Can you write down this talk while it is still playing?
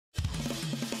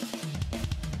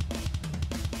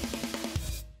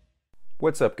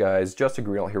What's up guys, Justin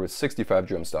Greenall here with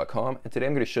 65drums.com, and today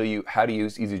I'm going to show you how to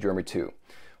use EZDrummer 2.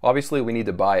 Obviously we need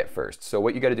to buy it first, so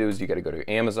what you got to do is you got to go to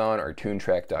Amazon or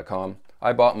tunetrack.com.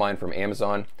 I bought mine from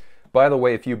Amazon. By the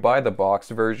way, if you buy the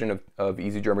boxed version of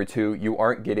EZDrummer 2, you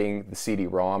aren't getting the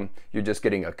CD-ROM, you're just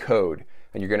getting a code,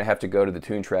 and you're going to have to go to the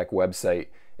TuneTrack website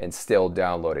and still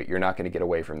download it. You're not going to get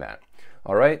away from that.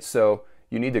 Alright, so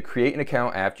you need to create an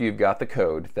account after you've got the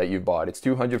code that you've bought. It's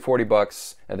 240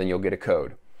 bucks, and then you'll get a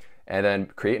code. And then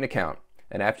create an account.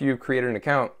 And after you've created an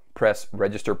account, press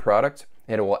register product,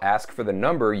 and it will ask for the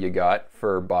number you got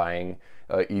for buying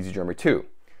EZDrummer 2.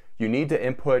 You need to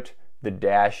input the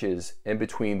dashes in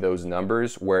between those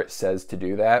numbers where it says to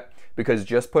do that, because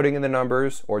just putting in the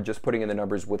numbers or just putting in the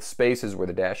numbers with spaces where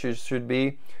the dashes should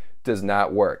be does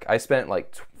not work. I spent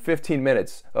like 15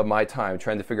 minutes of my time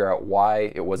trying to figure out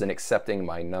why it wasn't accepting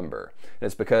my number. And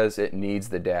it's because it needs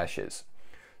the dashes.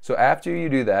 So after you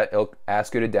do that, it'll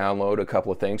ask you to download a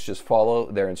couple of things. Just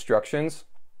follow their instructions.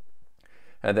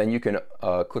 And then you can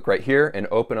click right here and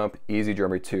open up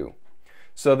EZDrummer 2.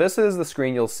 So this is the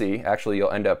screen you'll see. Actually, you'll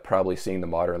end up probably seeing the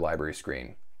modern library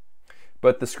screen.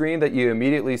 But the screen that you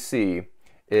immediately see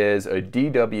is a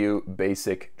DW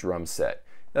basic drum set.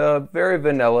 Very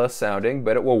vanilla sounding,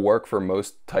 but it will work for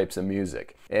most types of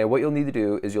music. And what you'll need to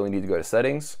do is you'll need to go to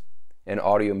Settings and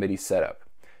Audio MIDI Setup.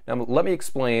 Now let me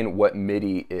explain what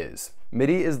MIDI is.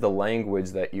 MIDI is the language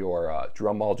that your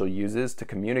drum module uses to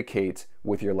communicate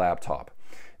with your laptop.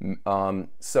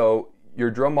 So your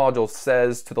drum module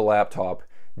says to the laptop,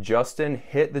 Justin,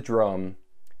 hit the drum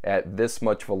at this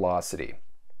much velocity.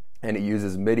 And it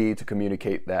uses MIDI to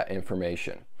communicate that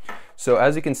information. So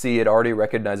as you can see, it already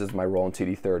recognizes my Roland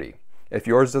TD30. If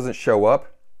yours doesn't show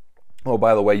up, oh,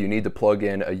 by the way, you need to plug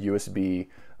in a USB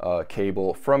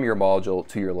cable from your module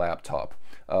to your laptop.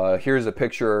 Here's a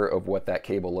picture of what that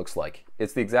cable looks like.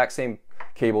 It's the exact same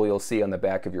cable you'll see on the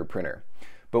back of your printer.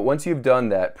 But once you've done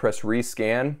that, press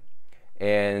rescan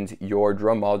and your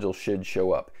drum module should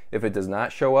show up. If it does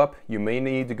not show up, you may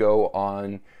need to go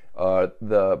on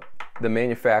the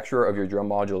manufacturer of your drum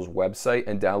module's website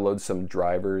and download some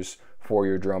drivers for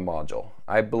your drum module.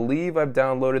 I believe I've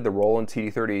downloaded the Roland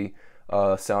TD30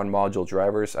 sound module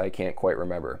drivers. I can't quite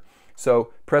remember.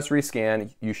 So press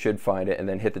rescan, you should find it, and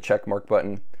then hit the check mark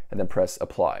button and then press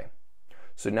apply.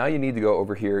 So now you need to go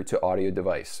over here to audio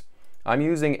device. I'm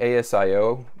using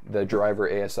ASIO, the driver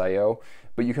ASIO,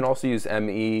 but you can also use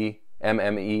ME,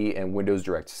 MME, and Windows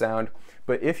Direct Sound.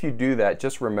 But if you do that,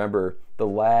 just remember the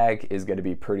lag is going to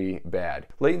be pretty bad.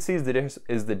 Latency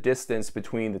is the distance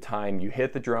between the time you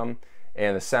hit the drum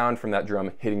and the sound from that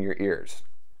drum hitting your ears.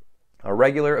 A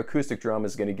regular acoustic drum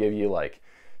is going to give you like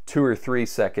 2 or 3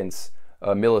 seconds,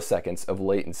 milliseconds of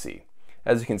latency.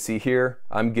 As you can see here,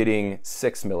 I'm getting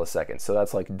 6 milliseconds, so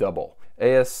that's like double.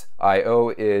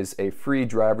 ASIO is a free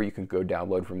driver you can go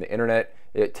download from the internet.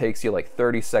 It takes you like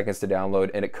 30 seconds to download,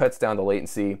 and it cuts down the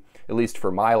latency, at least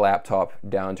for my laptop,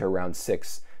 down to around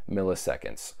 6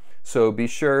 milliseconds. So be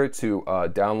sure to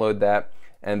download that,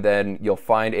 and then you'll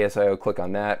find ASIO, click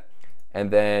on that,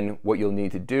 and then what you'll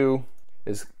need to do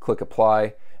is click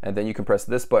apply, and then you can press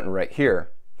this button right here,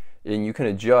 and you can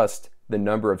adjust the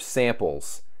number of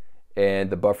samples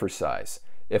and the buffer size.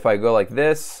 If I go like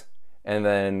this and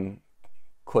then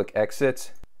click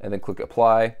exit and then click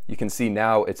apply, you can see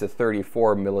now it's a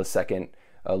 34 millisecond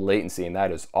latency, and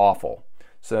that is awful.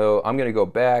 So I'm going to go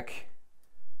back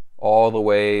all the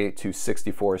way to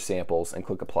 64 samples and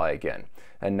click apply again.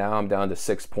 And now I'm down to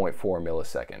 6.4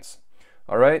 milliseconds.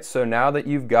 Alright, so now that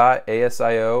you've got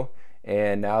ASIO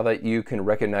and now that you can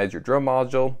recognize your drum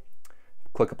module,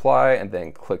 click apply and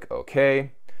then click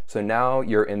OK. So now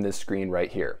you're in this screen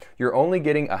right here. You're only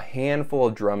getting a handful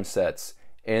of drum sets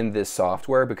in this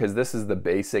software because this is the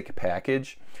basic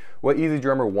package. What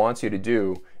EZDrummer wants you to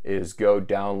do is go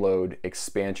download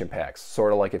expansion packs.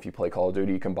 Sort of like if you play Call of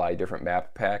Duty, you can buy different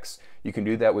map packs. You can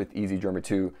do that with EZDrummer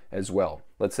 2 as well.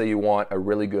 Let's say you want a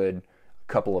really good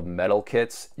couple of metal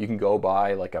kits. You can go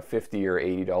buy like a $50 or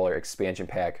 $80 expansion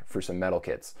pack for some metal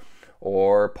kits,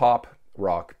 or pop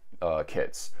rock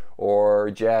kits,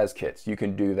 or jazz kits. You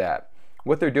can do that.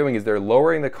 What they're doing is they're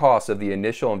lowering the cost of the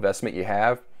initial investment you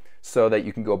have so that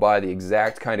you can go buy the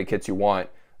exact kind of kits you want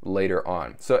later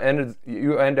on. So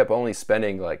you end up only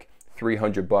spending like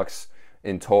 300 bucks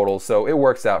in total, so it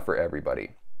works out for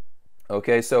everybody.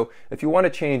 Okay, so if you want to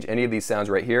change any of these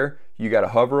sounds right here, you got to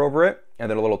hover over it, and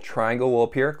then a little triangle will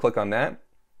appear. Click on that.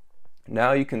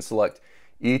 Now you can select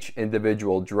each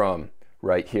individual drum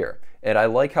right here. And I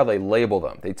like how they label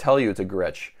them. They tell you it's a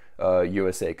Gretsch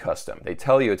USA Custom. They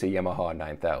tell you it's a Yamaha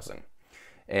 9000.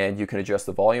 And you can adjust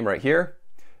the volume right here,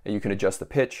 and you can adjust the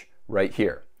pitch right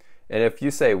here. And if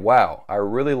you say, wow, I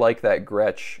really like that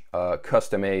Gretsch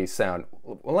custom A sound,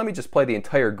 well, let me just play the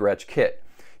entire Gretsch kit.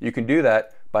 You can do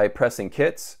that by pressing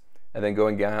kits and then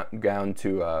going down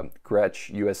to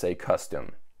Gretsch USA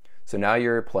Custom. So now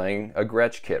you're playing a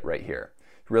Gretsch kit right here.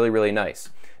 Really, really nice.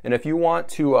 And if you want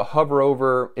to hover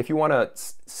over, if you want to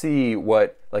see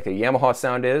what like a Yamaha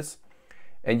sound is,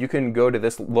 and you can go to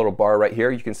this little bar right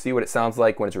here, you can see what it sounds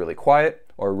like when it's really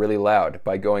quiet or really loud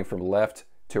by going from left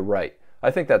to right. I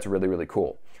think that's really, really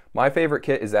cool. My favorite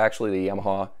kit is actually the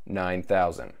Yamaha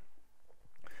 9000.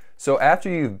 So after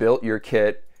you've built your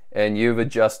kit and you've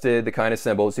adjusted the kind of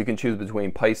cymbals, you can choose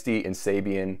between Paiste and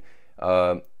Sabian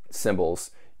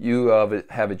cymbals. You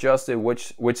have adjusted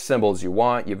which cymbals you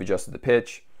want, you've adjusted the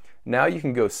pitch. Now you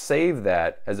can go save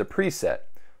that as a preset.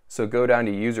 So go down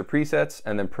to User Presets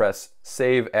and then press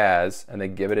Save As and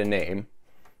then give it a name.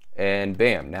 And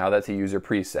bam, now that's a user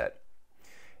preset.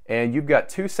 And you've got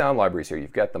two sound libraries here.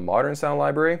 You've got the modern sound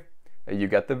library and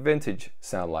you've got the vintage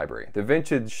sound library. The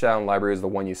vintage sound library is the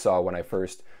one you saw when I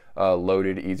first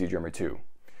loaded EZDrummer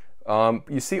 2.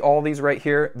 You see all these right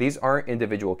here? These aren't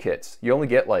individual kits. You only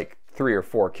get like 3 or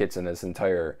 4 kits in this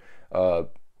entire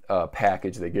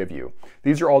package they give you.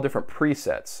 These are all different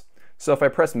presets. So if I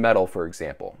press metal, for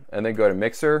example, and then go to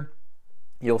mixer,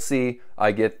 you'll see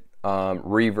I get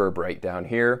reverb right down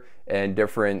here and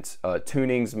different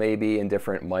tunings maybe and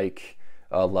different mic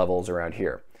levels around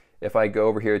here. If I go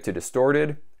over here to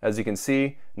distorted, as you can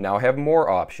see, now I have more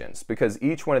options because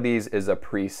each one of these is a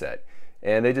preset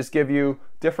and they just give you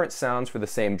different sounds for the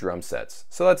same drum sets.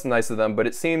 So that's nice of them, but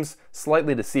it seems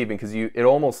slightly deceiving because it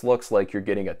almost looks like you're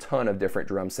getting a ton of different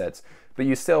drum sets, but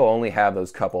you still only have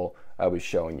those couple I was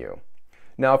showing you.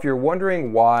 Now if you're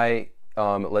wondering why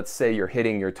let's say you're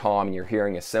hitting your tom and you're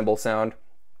hearing a cymbal sound,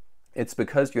 it's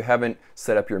because you haven't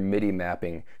set up your MIDI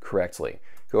mapping correctly.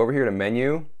 Go over here to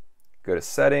menu, go to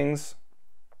settings,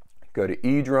 go to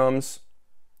eDrums,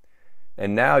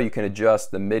 and now you can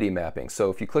adjust the MIDI mapping. So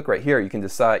if you click right here, you can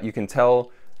decide, you can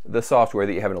tell the software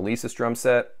that you have an Alesis drum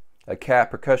set, a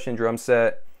Cat percussion drum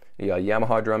set, a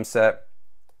Yamaha drum set.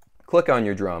 Click on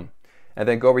your drum, and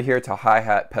then go over here to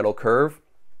hi-hat pedal curve.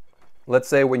 Let's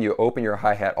say when you open your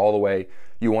hi-hat all the way,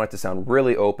 you want it to sound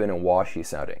really open and washy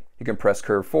sounding. You can press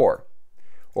curve 4.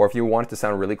 Or if you want it to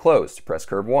sound really closed, press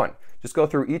curve 1. Just go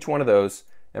through each one of those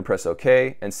and press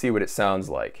OK and see what it sounds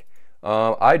like.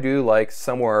 I do like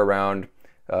somewhere around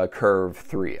curve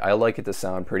 3. I like it to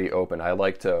sound pretty open. I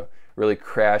like to really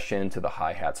crash into the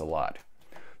hi-hats a lot.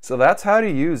 So that's how to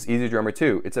use EZDrummer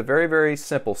 2. It's a very, very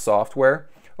simple software.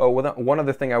 Oh, one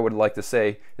other thing I would like to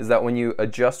say is that when you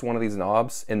adjust one of these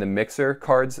knobs in the mixer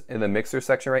cards, in the mixer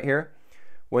section right here,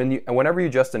 whenever you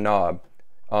adjust a knob,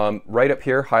 right up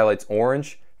here highlights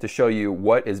orange to show you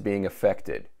what is being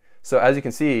affected. So as you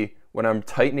can see, when I'm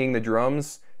tightening the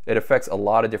drums, it affects a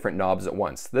lot of different knobs at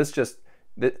once.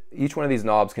 Each one of these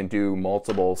knobs can do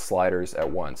multiple sliders at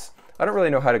once. I don't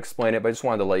really know how to explain it, but I just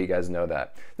wanted to let you guys know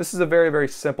that. This is a very, very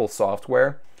simple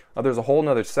software. There's a whole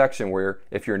nother section where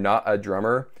if you're not a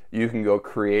drummer, you can go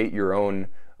create your own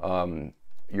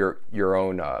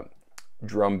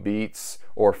drum beats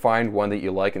or find one that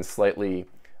you like and slightly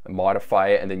modify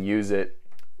it and then use it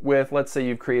with, let's say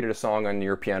you've created a song on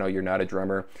your piano, you're not a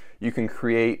drummer, you can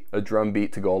create a drum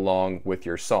beat to go along with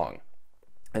your song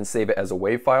and save it as a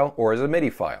WAV file or as a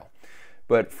MIDI file.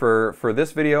 But for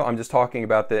this video, I'm just talking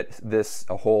about this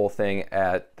whole thing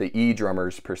at the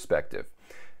EZDrummer's perspective.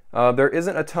 There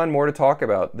isn't a ton more to talk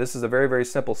about. This is a very, very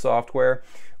simple software.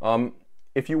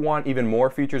 If you want even more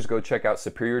features, go check out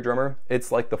Superior Drummer.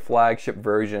 It's like the flagship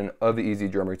version of the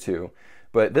EZDrummer 2.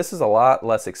 But this is a lot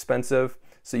less expensive.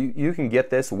 So you can get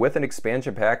this with an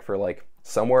expansion pack for like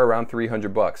somewhere around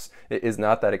 300 bucks. It is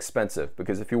not that expensive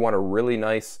because if you want a really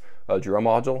nice drum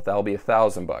module, that'll be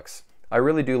 $1,000 bucks. I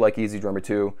really do like EZDrummer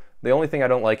 2. The only thing I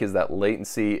don't like is that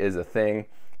latency is a thing,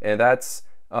 and that's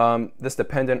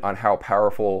dependent on how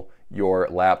powerful your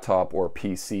laptop or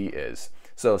PC is.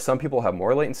 So some people have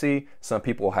more latency, some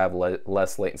people have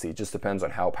less latency. It just depends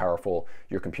on how powerful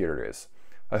your computer is.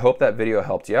 I hope that video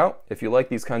helped you out. If you like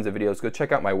these kinds of videos, go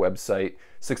check out my website,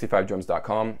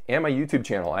 65drums.com, and my YouTube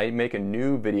channel. I make a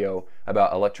new video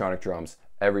about electronic drums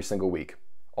every single week.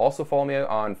 Also follow me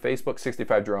on Facebook,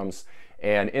 65drums,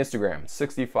 and Instagram,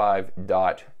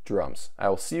 65.drums. I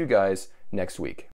will see you guys next week.